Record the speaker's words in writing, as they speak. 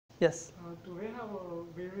Yes. Do we have a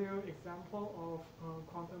very real example of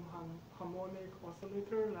quantum harmonic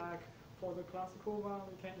oscillator? Like for the classical one,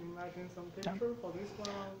 we can imagine some picture. For this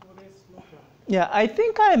one, what does it look like? Yeah, I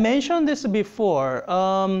think I mentioned this before.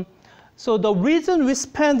 So the reason we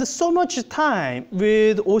spend so much time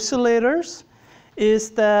with oscillators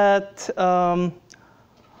is that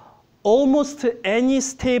almost any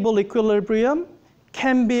stable equilibrium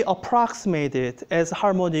can be approximated as a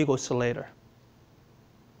harmonic oscillator.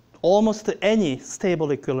 Almost any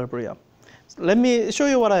stable equilibrium. Let me show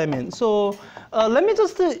you what I mean. So let me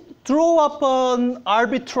just draw up an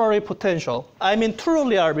arbitrary potential. I mean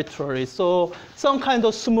truly arbitrary. So some kind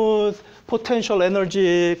of smooth potential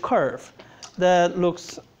energy curve that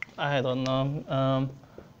looks, I don't know.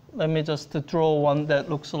 Let me just draw one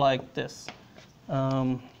that looks like this.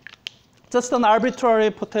 Just an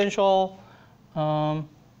arbitrary potential,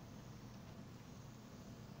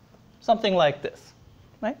 something like this,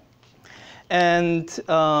 right? And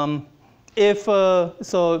if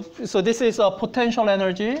so this is a potential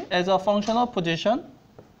energy as a function of position,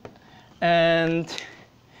 and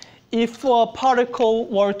if a particle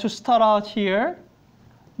were to start out here,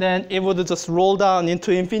 then it would just roll down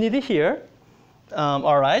into infinity here.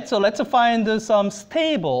 All right, so let's find some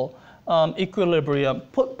stable equilibrium,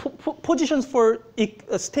 positions for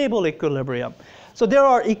a stable equilibrium. So there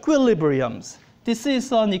are equilibriums. This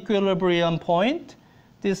is an equilibrium point.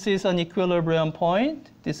 This is an equilibrium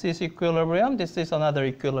point. This is equilibrium. This is another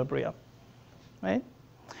equilibrium, right?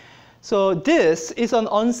 So this is an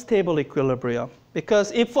unstable equilibrium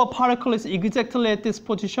because if a particle is exactly at this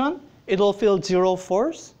position, it will feel zero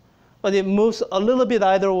force, but it moves a little bit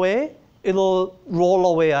either way, it will roll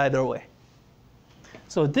away either way.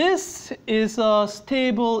 So this is a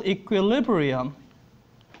stable equilibrium,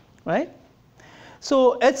 right?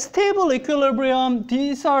 So at stable equilibrium,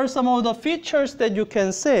 these are some of the features that you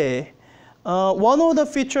can say. One of the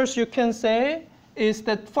features you can say is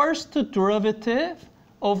that first derivative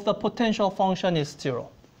of the potential function is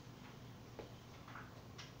zero,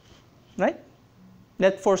 right?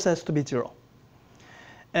 Net force has to be zero.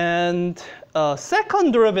 And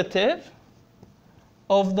second derivative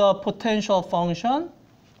of the potential function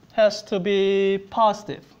has to be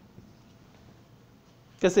positive.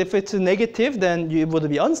 Because if it's negative, then it would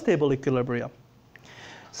be unstable equilibrium.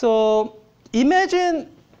 So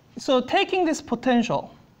imagine, so taking this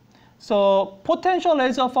potential. So potential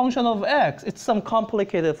as a function of x, it's some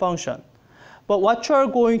complicated function. But what you are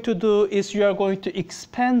going to do is you are going to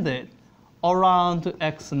expand it around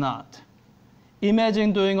x naught.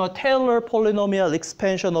 Imagine doing a Taylor polynomial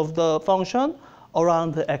expansion of the function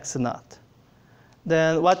around the x naught.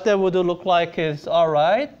 Then what that would look like is, all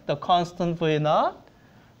right, the constant v naught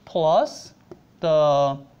plus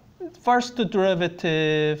the first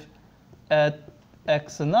derivative at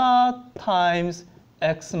x naught times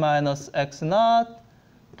x minus x naught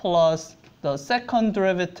plus the second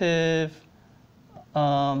derivative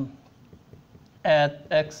at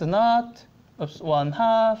x naught, oops,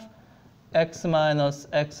 1/2 x minus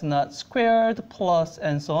x naught squared plus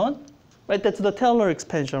and so on. Right, that's the Taylor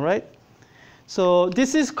expansion, right? So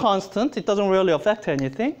this is constant. It doesn't really affect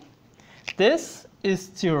anything. This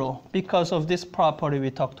is zero because of this property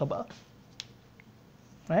we talked about,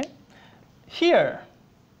 right? Here,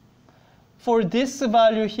 for this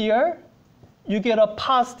value here, you get a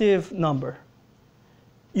positive number.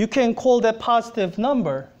 You can call that positive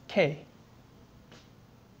number k.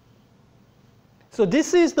 So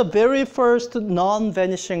this is the very first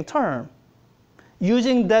non-vanishing term.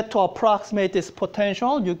 Using that to approximate this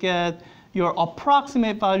potential, you get your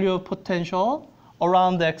approximate value of potential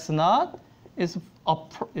around x naught is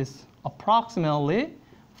approximately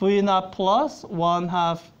v naught plus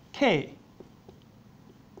 1/2 k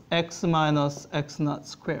x minus x naught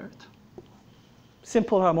squared.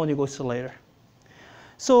 Simple harmonic oscillator.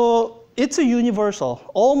 So it's a universal.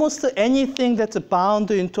 Almost anything that's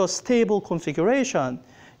bound into a stable configuration,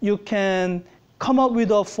 you can come up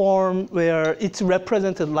with a form where it's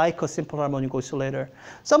represented like a simple harmonic oscillator.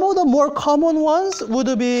 Some of the more common ones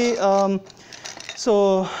would be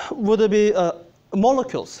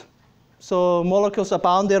molecules. So molecules are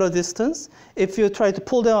bound at a distance. If you try to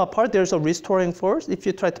pull them apart, there's a restoring force. If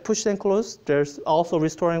you try to push them close, there's also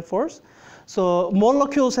restoring force. So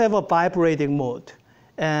molecules have a vibrating mode.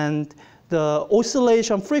 And the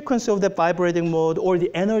oscillation frequency of that vibrating mode or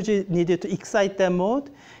the energy needed to excite that mode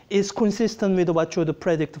is consistent with what you would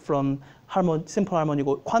predict from simple harmonic,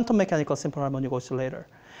 quantum mechanical simple harmonic oscillator.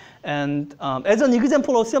 And as an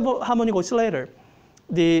example of simple harmonic oscillator,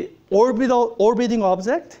 the orbiting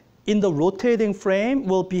object in the rotating frame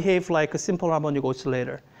will behave like a simple harmonic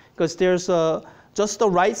oscillator because there's a just the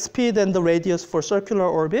right speed and the radius for circular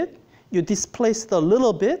orbit. You displace it a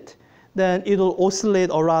little bit, then it'll oscillate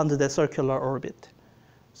around the circular orbit.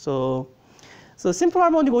 So simple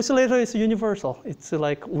harmonic oscillator is universal. It's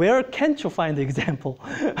like, where can't you find the example?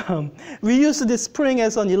 We use this spring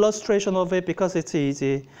as an illustration of it because it's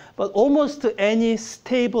easy. But almost any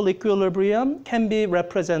stable equilibrium can be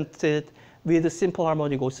represented with a simple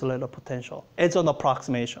harmonic oscillator potential as an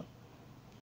approximation.